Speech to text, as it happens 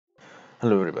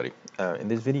Hello everybody. In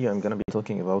this video I'm going to be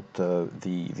talking about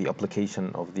the application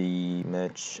of the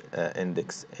match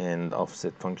index and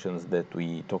offset functions that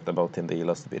we talked about in the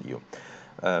last video.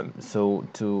 So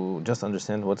to just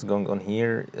understand what's going on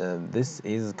here, this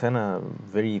is kind of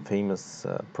very famous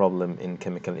problem in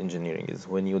chemical engineering is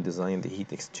when you design the heat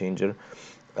exchanger,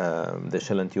 the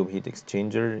shell and tube heat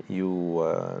exchanger,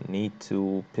 you need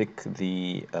to pick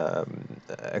the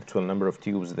actual number of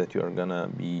tubes that you are gonna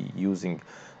be using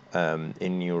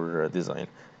in your design.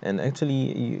 And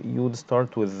actually, you would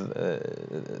start with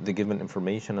the given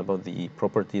information about the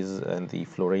properties and the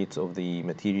flow rates of the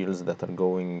materials that are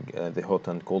going the hot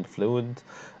and cold fluid.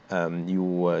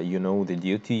 You know the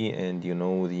duty, and you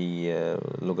know the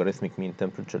logarithmic mean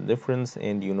temperature difference,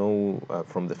 and you know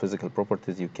from the physical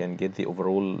properties you can get the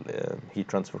overall heat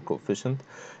transfer coefficient,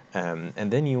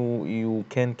 and then you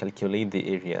can calculate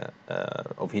the area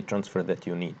of heat transfer that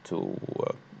you need to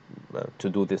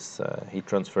do this heat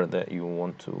transfer that you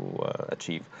want to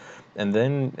achieve. And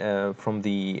then from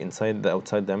the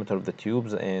outside diameter of the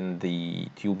tubes and the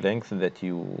tube length that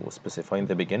you specify in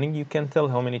the beginning, you can tell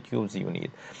how many tubes you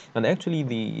need. And actually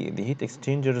the heat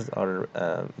exchangers are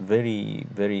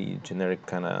very generic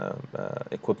kind of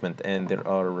equipment, and there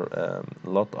are a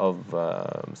lot of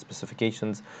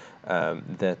specifications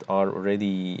that are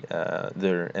already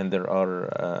there, and there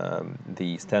are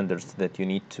the standards that you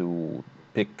need to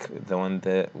pick the one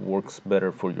that works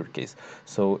better for your case.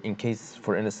 So in case,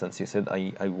 for instance, you said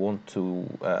I want to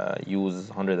use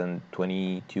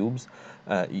 120 tubes,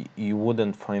 you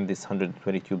wouldn't find this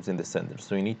 120 tubes in the standard.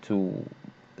 So you need to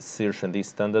search in these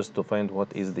standards to find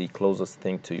what is the closest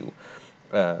thing to you.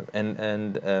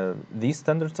 And these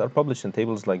standards are published in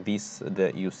tables like these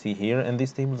that you see here, and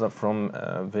these tables are from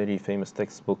a very famous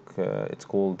textbook. It's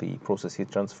called the Process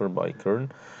Heat Transfer by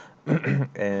Kern.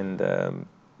 and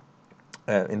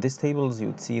In these tables,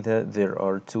 you'd see that there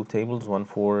are two tables, one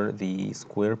for the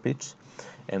square pitch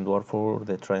and one for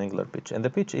the triangular pitch. And the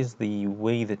pitch is the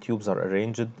way the tubes are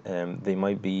arranged. They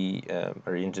might be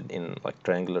arranged in like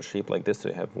triangular shape like this. So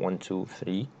you have 1, 2,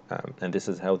 3, and this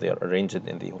is how they are arranged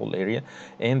in the whole area.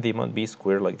 And they might be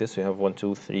square like this. So you have 1,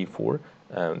 2, 3, 4.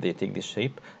 They take this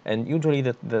shape, and usually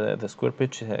the square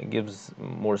pitch gives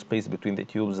more space between the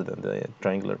tubes than the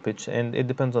triangular pitch, and it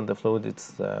depends on the fluid.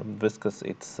 It's viscous,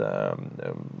 it's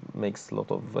makes a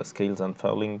lot of scales and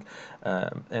fouling,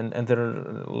 and there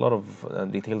are a lot of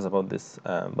details about this,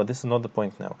 but this is not the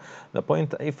point now. The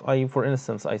point, if I, for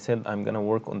instance, I said I'm gonna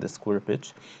work on the square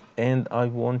pitch, and I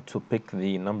want to pick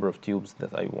the number of tubes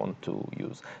that I want to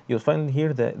use. You'll find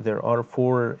here that there are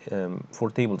four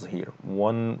tables here.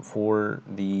 One for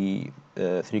the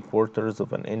 3/4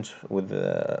 of an inch with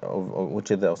which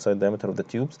is the outside diameter of the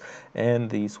tubes, and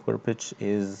the square pitch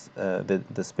is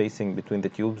the spacing between the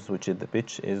tubes, which is the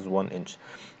pitch, is 1 inch.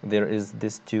 There is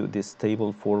this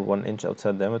table for 1 inch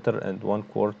outside diameter and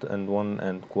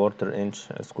 1/4 inch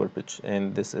square pitch,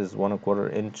 and this is 1/4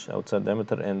 inch outside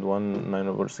diameter and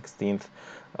 1/9/16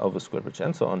 of a square pitch,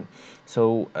 and so on.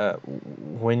 So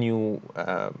when you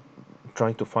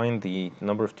trying to find the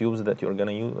number of tubes that you're going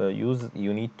to use,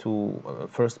 you need to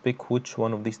first pick which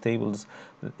one of these tables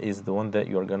is the one that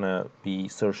you're going to be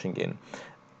searching in.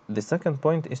 The second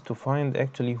point is to find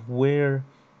actually where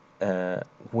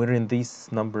in these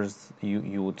numbers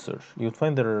you would search. You'd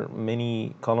find there are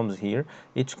many columns here.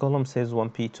 Each column says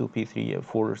 1P, 2P, 3,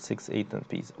 4, 6, 8, and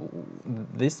P's.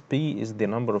 This P is the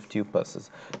number of tube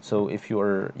passes. So if you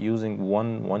are using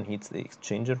one heat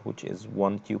exchanger, which is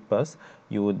one tube pass,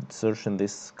 you would search in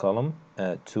this column.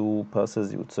 2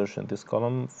 passes, you would search in this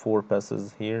column. 4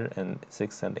 passes here, and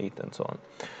 6 and 8, and so on.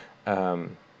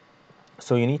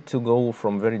 So you need to go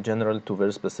from very general to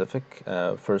very specific.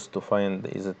 First, to find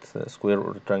is it square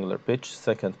or triangular pitch.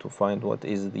 Second, to find what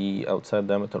is the outside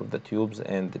diameter of the tubes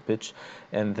and the pitch,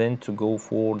 and then to go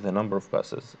for the number of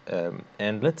passes.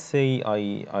 And let's say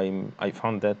I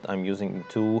found that I'm using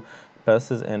 2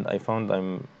 passes, and I found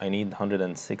I need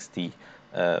 160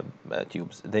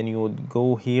 tubes. Then you would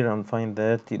go here and find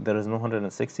that there is no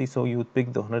 160, so you would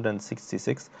pick the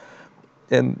 166.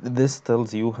 And this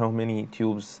tells you how many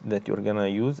tubes that you're gonna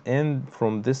use, and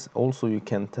from this also you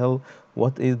can tell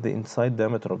what is the inside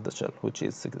diameter of the shell, which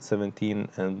is 17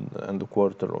 and a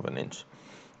quarter of an inch.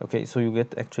 Okay, so you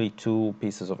get actually 2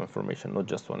 pieces of information, not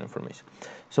just one information.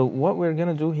 So what we're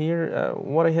gonna do here,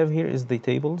 what I have here is the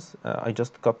tables. I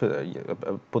just put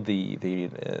the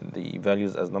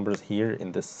values as numbers here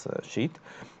in this sheet,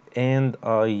 and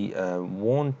I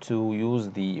want to use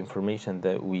the information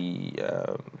that we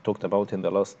talked about in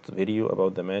the last video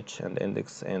about the match and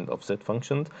index and offset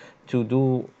functions to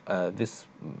do this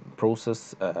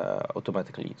process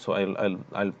automatically. So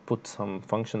I'll put some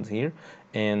functions here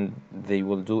and they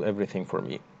will do everything for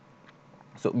me.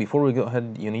 So before we go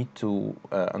ahead, you need to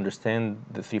understand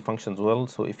the three functions well.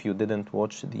 So if you didn't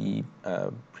watch the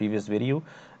previous video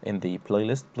in the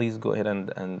playlist, please go ahead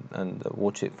and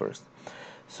watch it first.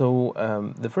 So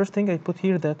the first thing I put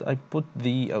here, that I put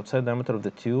the outside diameter of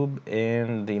the tube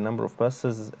and the number of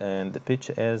passes and the pitch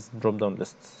as drop-down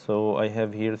lists. So I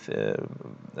have here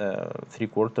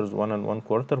 3/4, 1 and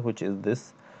 1/4, which is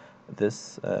this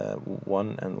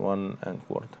 1 and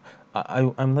 1/4.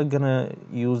 I'm not gonna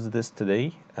use this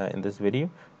today in this video,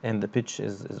 and the pitch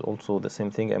is also the same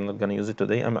thing. I'm not gonna use it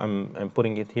today. I'm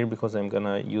putting it here because I'm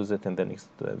gonna use it in the next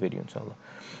video, inshallah.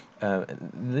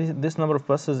 This number of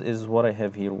passes is what I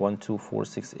have here, 1, 2, 4,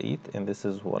 6, 8, and this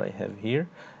is what I have here.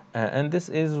 And this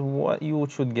is what you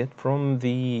should get from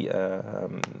the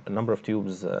number of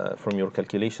tubes from your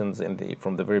calculations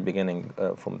from the very beginning,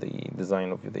 from the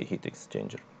design of the heat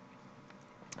exchanger.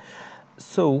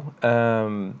 So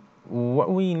what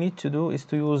we need to do is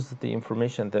to use the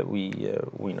information that we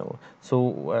know.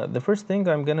 So the first thing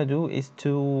I'm gonna do is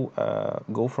to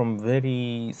go from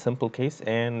very simple case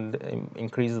and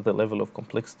increase the level of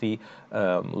complexity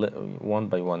one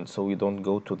by one, so we don't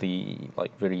go to the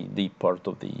very deep part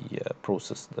of the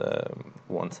process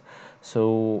ones.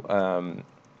 So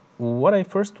what I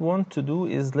first want to do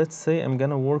is, let's say I'm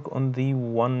gonna work on the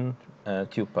one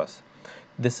tube pass.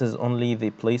 This is only the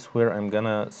place where I'm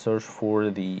gonna search for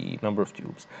the number of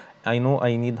tubes. I know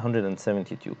I need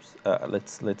 170 tubes.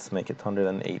 Let's make it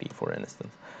 180 for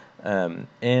instance.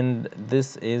 And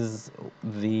this is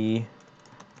the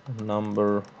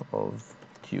number of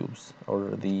tubes,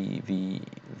 or the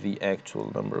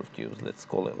actual number of tubes. Let's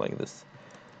call it like this.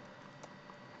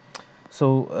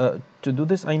 So to do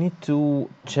this, I need to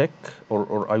check,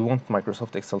 or I want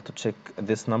Microsoft Excel to check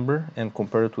this number and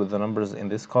compare it with the numbers in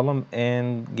this column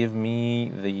and give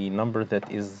me the number that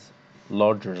is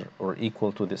larger or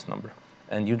equal to this number.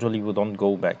 And usually we don't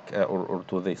go back or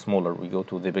to the smaller, we go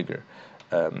to the bigger.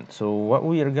 So what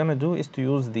we are gonna do is to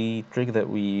use the trick that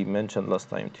we mentioned last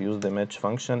time, to use the match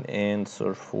function and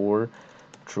search for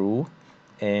true,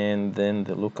 and then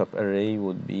the lookup array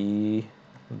would be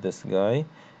this guy,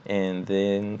 and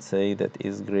then say that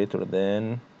is greater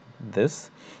than this,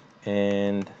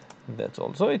 and that's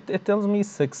all. So it tells me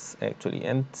 6 actually,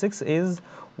 and 6 is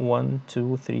 1,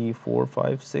 2, 3, 4,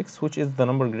 5, 6, which is the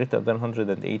number greater than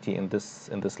 180 in this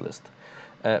list.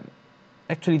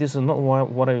 Actually, this is not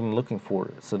what I'm looking for.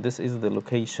 So this is the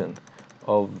location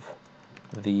of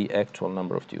the actual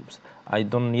number of tubes. I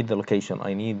don't need the location,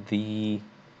 I need the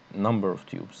number of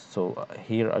tubes. So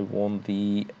here I want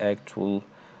the actual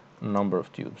number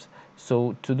of tubes.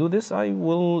 So to do this, I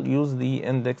will use the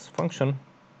index function,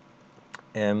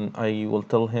 and I will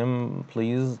tell him,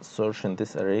 please search in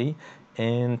this array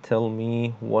and tell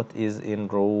me what is in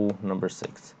row number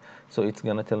 6. So it's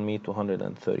gonna tell me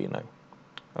 239.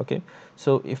 Okay,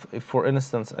 so if for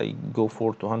instance I go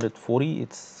for 240,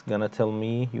 it's gonna tell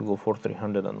me you go for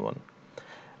 301.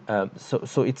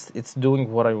 So it's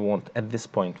doing what I want at this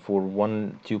point for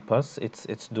one tube pass.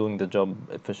 It's doing the job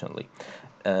efficiently,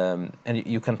 and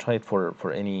you can try it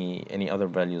for any other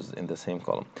values in the same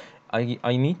column.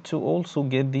 I need to also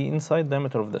get the inside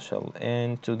diameter of the shell,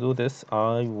 and to do this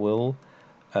I will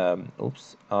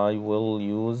I will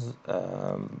use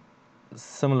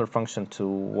similar function to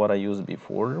what I used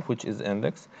before, which is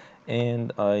index,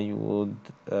 and I would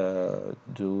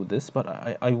do this, but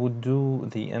I would do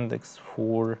the index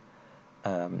for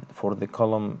the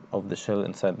column of the shell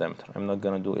inside diameter. I'm not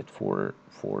gonna do it for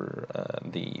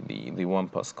the one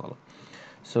pass column.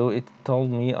 So it told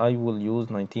me I will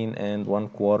use 19 and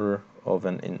 1/4 of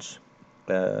an inch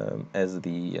as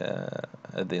the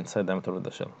inside diameter of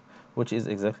the shell, which is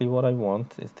exactly what I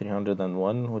want. It's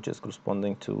 301, which is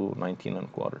corresponding to 19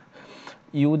 and 1/4.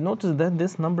 You would notice that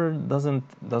this number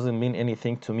doesn't mean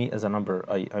anything to me as a number.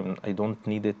 I don't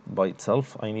need it by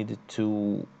itself. I need it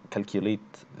to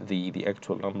calculate the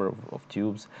actual number of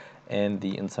tubes and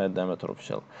the inside diameter of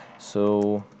shell.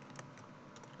 So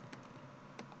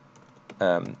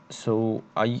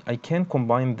I can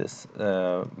combine this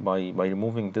by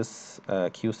removing this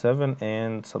Q7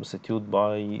 and substitute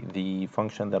by the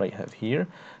function that I have here.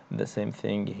 The same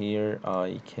thing here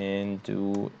I can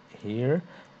do here,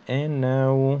 and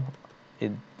now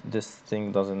this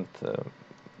thing doesn't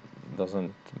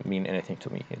mean anything to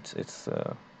me. It's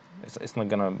It's not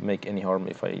gonna make any harm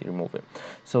if I remove it.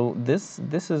 So this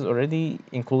is already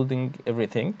including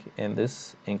everything, and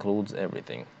this includes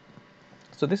everything.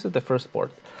 So this is the first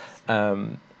part.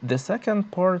 The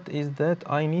second part is that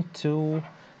I need to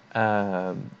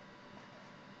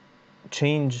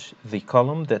change the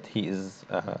column that he is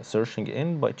searching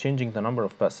in by changing the number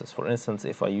of passes. For instance,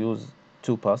 if I use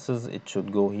 2 passes, it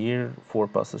should go here, 4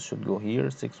 passes should go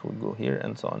here, 6 would go here,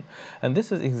 and so on. And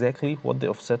this is exactly what the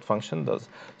offset function does.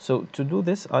 So to do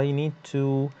this, I need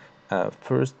to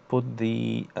first put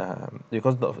the,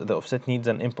 because the offset needs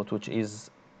an input, which is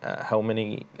how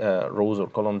many rows or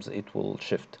columns it will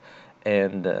shift.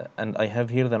 And I have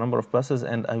here the number of passes,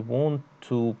 and I want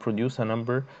to produce a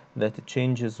number that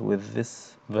changes with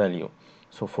this value.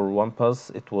 So for 1 pass,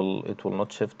 it will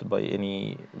not shift by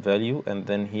any value, and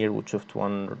then here would shift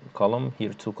 1 column,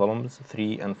 here 2 columns,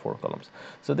 3 and 4 columns.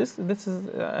 So this is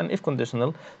an if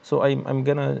conditional. So I'm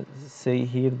gonna say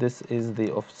here this is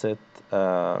the offset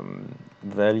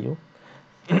value.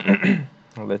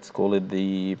 Let's call it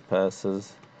the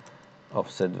passes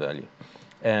offset value.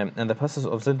 And the passes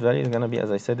offset value is going to be,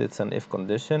 as I said, it's an if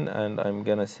condition, and I'm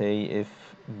going to say if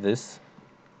this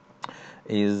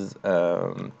is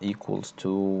equals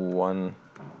to 1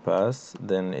 pass,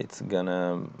 then it's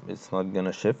not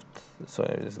gonna shift, so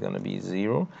it's gonna be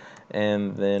 0.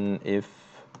 And then if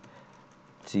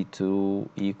t2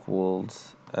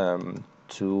 equals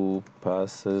 2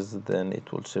 passes, then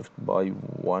it will shift by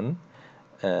 1.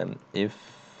 If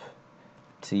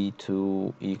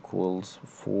t2 equals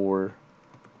 4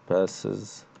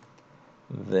 passes,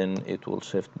 then it will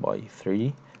shift by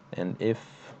 3. And if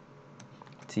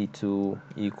t2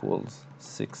 equals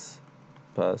 6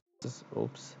 passes,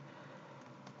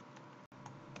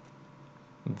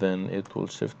 then it will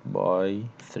shift by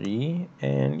 3.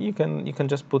 And you can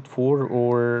just put 4,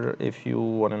 or if you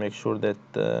want to make sure that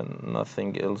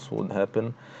nothing else would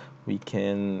happen, we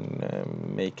can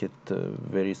make it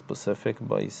very specific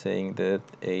by saying that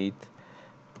 8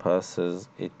 passes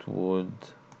it would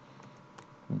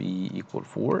be equal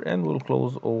 4, and we'll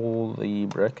close all the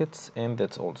brackets, and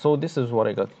that's all. So this is what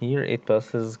I got here. 8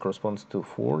 passes corresponds to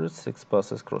 4, 6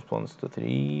 passes corresponds to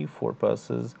 3, 4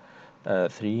 passes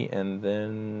 3, and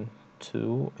then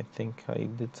 2. I think I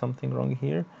did something wrong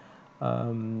here.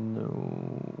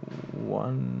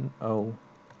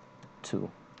 102.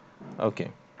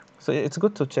 Okay, so it's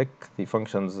good to check the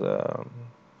functions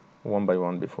one by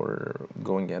one before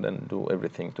going ahead and do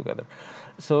everything together.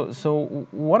 So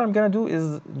what I'm gonna do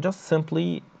is just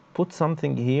simply put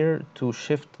something here to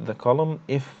shift the column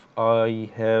if I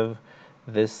have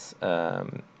this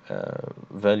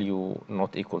value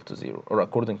not equal to 0, or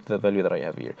according to the value that I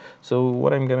have here. So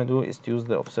what I'm gonna do is to use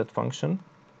the offset function.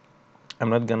 I'm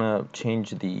not gonna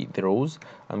change the rows.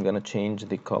 I'm gonna change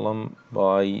the column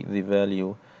by the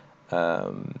value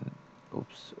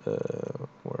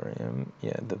where I am,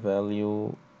 yeah, the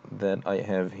value that I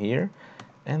have here,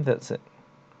 and that's it.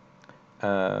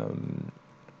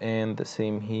 And the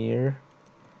same here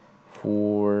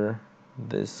for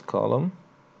this column.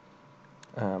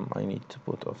 I need to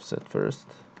put offset first,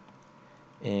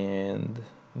 and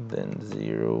then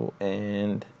 0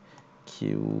 and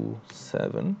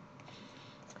Q7.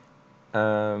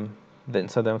 The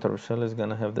inside diameter of shell is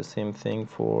gonna have the same thing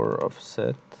for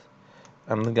offset.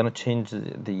 I'm not gonna change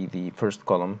the first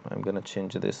column. I'm gonna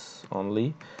change this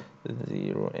only,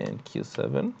 0 and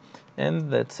Q7,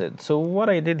 and that's it. So what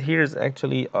I did here is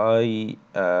actually I'm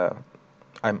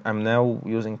now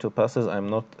using 2 passes. I'm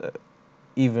not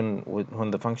even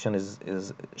when the function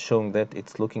is showing that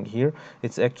it's looking here,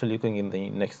 it's actually looking in the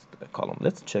next column.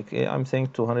 Let's check. I'm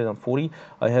saying 240.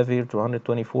 I have here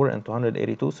 224 and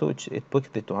 282, so it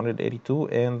picked the 282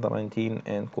 and the 19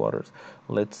 and quarters.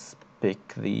 Let's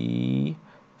pick the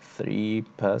 3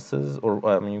 passes, or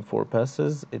I mean 4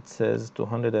 passes. It says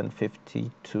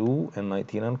 252 and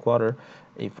 19 and quarter.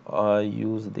 If I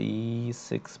use the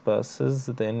 6 passes,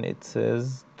 then it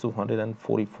says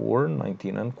 244,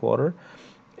 19 and quarter.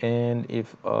 And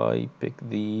if I pick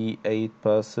the 8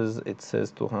 passes, it says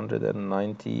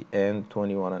 290 and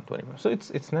 21 and 25. So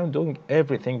it's now doing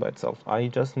everything by itself. I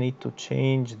just need to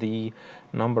change the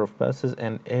number of passes,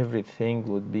 and everything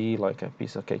would be like a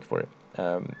piece of cake for it.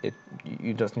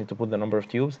 You just need to put the number of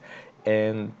tubes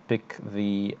and pick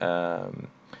the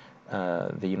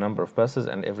number of passes,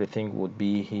 and everything would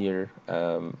be here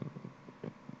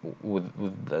with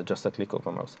just a click of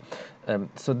a mouse.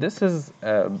 So this is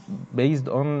based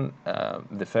on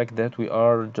the fact that we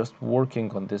are just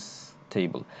working on this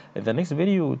table. In the next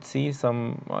video, you would see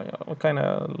some kind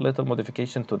of little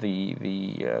modification to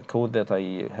the code that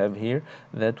I have here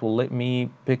that will let me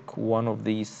pick one of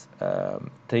these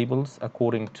tables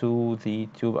according to the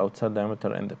tube outside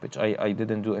diameter and the pitch. I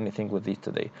didn't do anything with these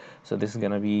today, so this is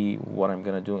gonna be what I'm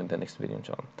gonna do in the next video,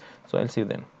 inshallah. So I'll see you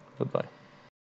then. Goodbye.